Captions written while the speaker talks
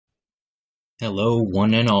Hello,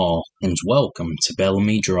 one and all, and welcome to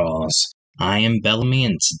Bellamy Draws. I am Bellamy,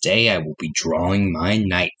 and today I will be drawing my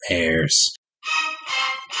nightmares.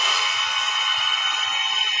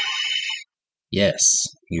 Yes,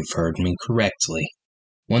 you've heard me correctly.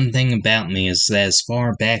 One thing about me is that as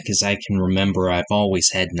far back as I can remember, I've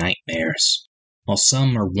always had nightmares. While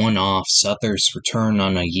some are one-offs, others return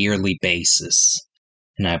on a yearly basis.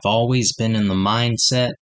 And I've always been in the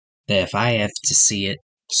mindset that if I have to see it,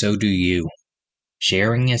 so do you.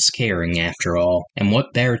 Sharing is caring, after all, and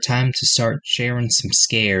what better time to start sharing some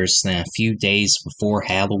scares than a few days before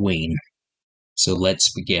Halloween? So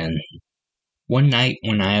let's begin. One night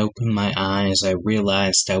when I opened my eyes, I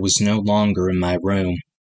realized I was no longer in my room.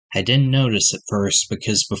 I didn't notice at first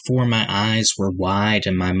because before my eyes were wide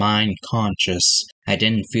and my mind conscious, I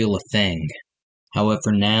didn't feel a thing.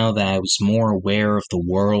 However, now that I was more aware of the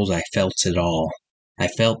world, I felt it all. I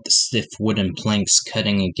felt the stiff wooden planks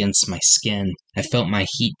cutting against my skin. I felt my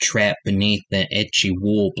heat trapped beneath the edgy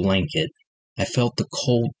wool blanket. I felt the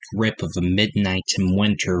cold grip of a midnight in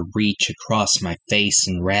winter reach across my face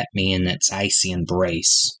and wrap me in its icy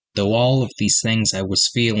embrace. Though all of these things I was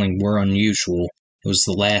feeling were unusual, it was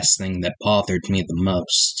the last thing that bothered me the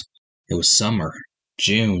most. It was summer,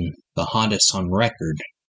 June, the hottest on record.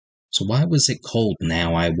 So why was it cold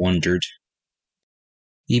now, I wondered.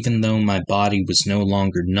 Even though my body was no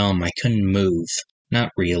longer numb, I couldn't move.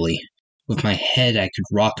 Not really. With my head, I could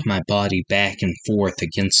rock my body back and forth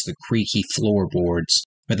against the creaky floorboards,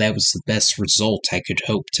 but that was the best result I could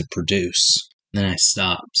hope to produce. Then I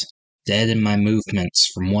stopped, dead in my movements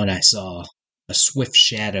from what I saw. A swift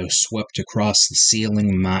shadow swept across the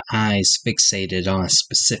ceiling and my eyes fixated on a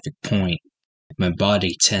specific point. My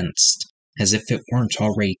body tensed, as if it weren't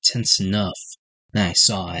already tense enough. Then I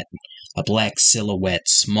saw it. A black silhouette,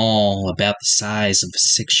 small, about the size of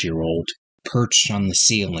a 6-year-old, perched on the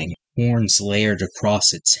ceiling. Horns layered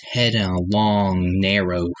across its head and a long,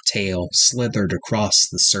 narrow tail slithered across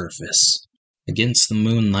the surface. Against the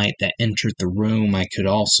moonlight that entered the room, I could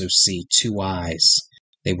also see 2 eyes.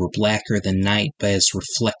 They were blacker than night, but as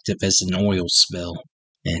reflective as an oil spill,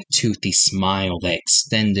 and a toothy smile that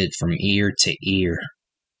extended from ear to ear.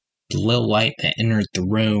 The little light that entered the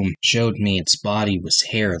room showed me its body was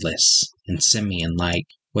hairless and simian-like.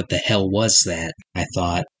 What the hell was that? I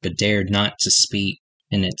thought, but dared not to speak.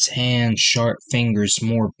 In its hand, sharp fingers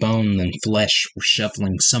more bone than flesh were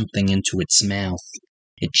shoveling something into its mouth.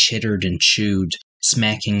 It chittered and chewed,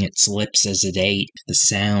 smacking its lips as it ate. The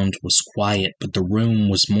sound was quiet, but the room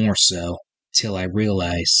was more so, till I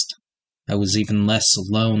realized I was even less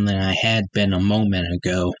alone than I had been a moment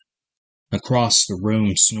ago. Across the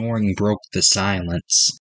room, snoring broke the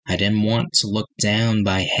silence. I didn't want to look down,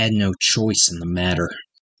 but I had no choice in the matter.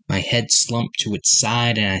 My head slumped to its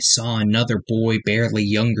side, and I saw another boy barely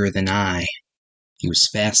younger than I. He was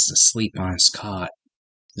fast asleep on his cot.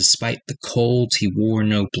 Despite the cold, he wore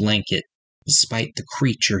no blanket. Despite the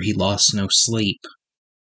creature, he lost no sleep.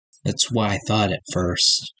 That's what I thought at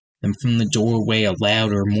first. Then from the doorway a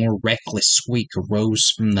louder, more reckless squeak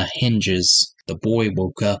arose from the hinges. The boy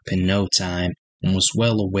woke up in no time, and was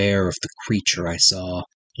well aware of the creature I saw,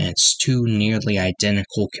 and its 2 nearly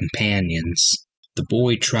identical companions. The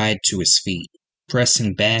boy tried to his feet,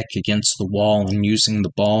 pressing back against the wall and using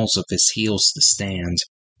the balls of his heels to stand,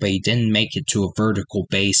 but he didn't make it to a vertical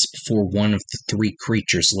base before one of the 3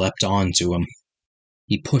 creatures leapt onto him.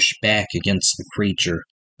 He pushed back against the creature,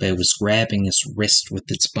 but it was grabbing his wrist with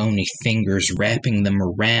its bony fingers, wrapping them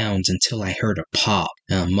around until I heard a pop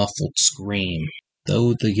and a muffled scream.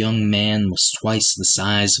 Though the young man was twice the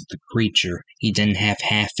size of the creature, he didn't have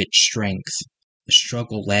half its strength. The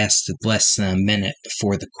struggle lasted less than a minute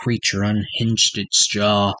before the creature unhinged its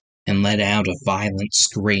jaw and let out a violent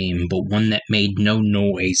scream, but one that made no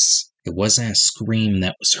noise. It wasn't a scream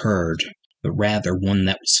that was heard, but rather one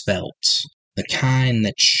that was felt. The kind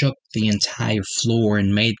that shook the entire floor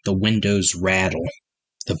and made the windows rattle.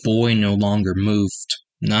 The boy no longer moved,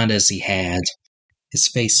 not as he had. His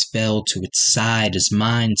face fell to its side, his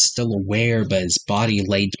mind still aware, but his body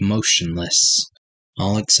lay motionless,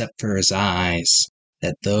 all except for his eyes,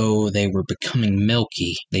 that though they were becoming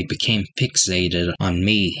milky, they became fixated on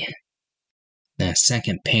me. Then a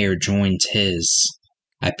second pair joined his.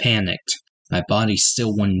 I panicked. My body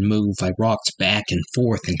still wouldn't move. I rocked back and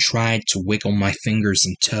forth and tried to wiggle my fingers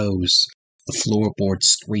and toes. The floorboard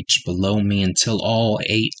screeched below me until all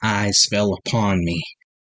 8 eyes fell upon me.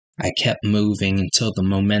 I kept moving until the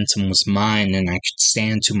momentum was mine and I could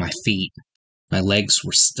stand to my feet. My legs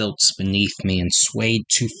were stilts beneath me and swayed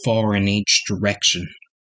too far in each direction,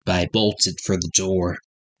 but I bolted for the door.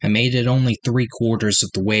 I made it only 3/4 of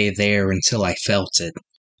the way there until I felt it.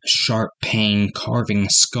 a sharp pain carving a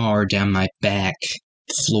scar down my back.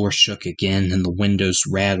 The floor shook again and the windows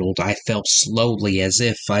rattled. I felt slowly as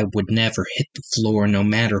if I would never hit the floor no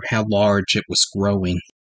matter how large it was growing.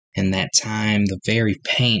 In that time, the very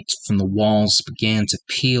paint from the walls began to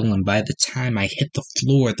peel, and by the time I hit the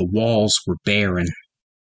floor, the walls were barren.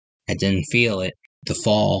 I didn't feel it, the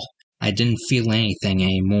fall. I didn't feel anything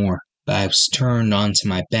anymore, but I was turned onto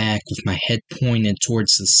my back with my head pointed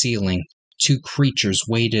towards the ceiling. Two creatures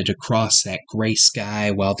waded across that gray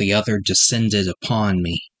sky while the other descended upon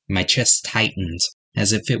me. My chest tightened,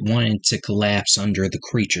 as if it wanted to collapse under the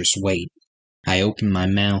creature's weight. I opened my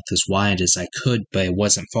mouth as wide as I could, but it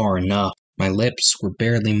wasn't far enough. My lips were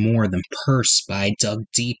barely more than pursed, but I dug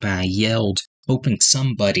deep and I yelled, hoping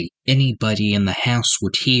somebody, anybody in the house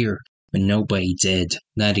would hear, but nobody did,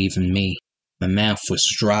 not even me. My mouth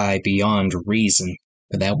was dry beyond reason,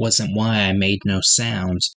 but that wasn't why I made no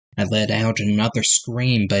sound. I let out another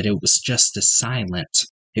scream, but it was just as silent.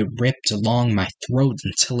 It ripped along my throat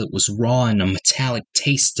until it was raw and a metallic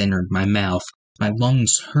taste entered my mouth. My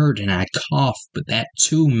lungs hurt and I coughed, but that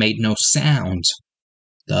too made no sound.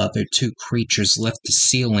 The other two creatures left the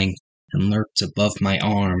ceiling and lurked above my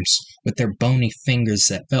arms. With their bony fingers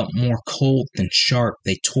that felt more cold than sharp,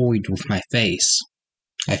 they toyed with my face.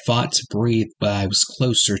 I fought to breathe, but I was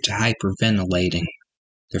closer to hyperventilating.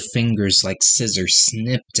 Their fingers like scissors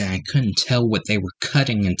snipped and I couldn't tell what they were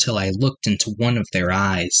cutting until I looked into one of their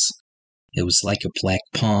eyes. It was like a black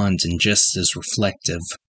pond and just as reflective.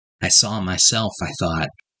 I saw myself, I thought,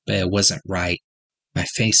 but it wasn't right. My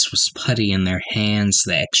face was putty in their hands,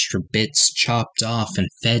 the extra bits chopped off and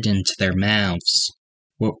fed into their mouths.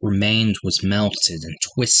 What remained was melted and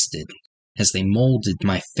twisted, as they molded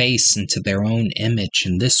my face into their own image,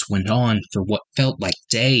 and this went on for what felt like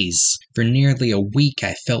days. For nearly a week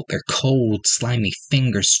I felt their cold, slimy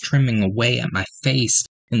fingers trimming away at my face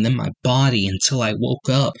and then my body until I woke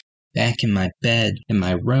up, back in my bed, in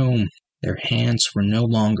my room. Their hands were no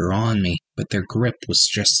longer on me, but their grip was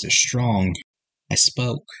just as strong. I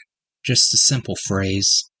spoke, just a simple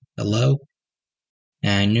phrase, "Hello?"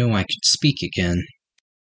 and I knew I could speak again.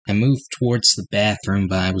 I moved towards the bathroom,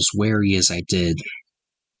 but I was wary as I did.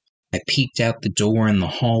 I peeked out the door and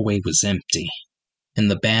the hallway was empty. In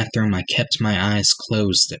the bathroom, I kept my eyes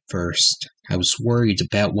closed at first. I was worried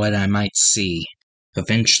about what I might see.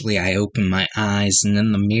 Eventually, I opened my eyes, and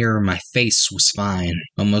in the mirror, my face was fine,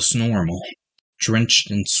 almost normal. Drenched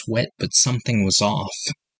in sweat, but something was off.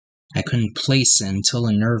 I couldn't place it until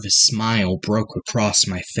a nervous smile broke across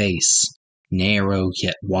my face. Narrow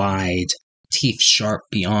yet wide, teeth sharp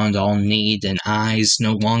beyond all need, and eyes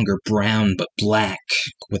no longer brown but black,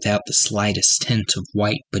 without the slightest hint of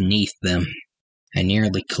white beneath them. I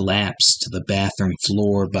nearly collapsed to the bathroom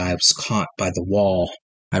floor, but I was caught by the wall.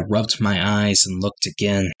 I rubbed my eyes and looked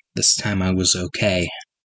again. This time I was okay.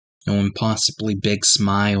 No impossibly big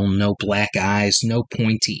smile, no black eyes, no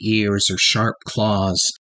pointy ears or sharp claws.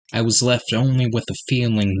 I was left only with a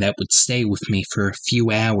feeling that would stay with me for a few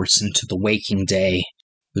hours into the waking day.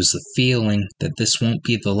 It was the feeling that this won't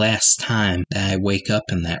be the last time that I wake up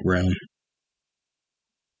in that room.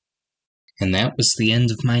 And that was the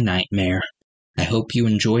end of my nightmare. I hope you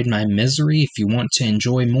enjoyed my misery. If you want to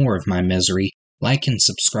enjoy more of my misery, like and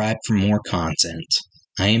subscribe for more content.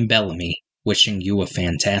 I am Bellamy, wishing you a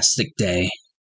fantastic day.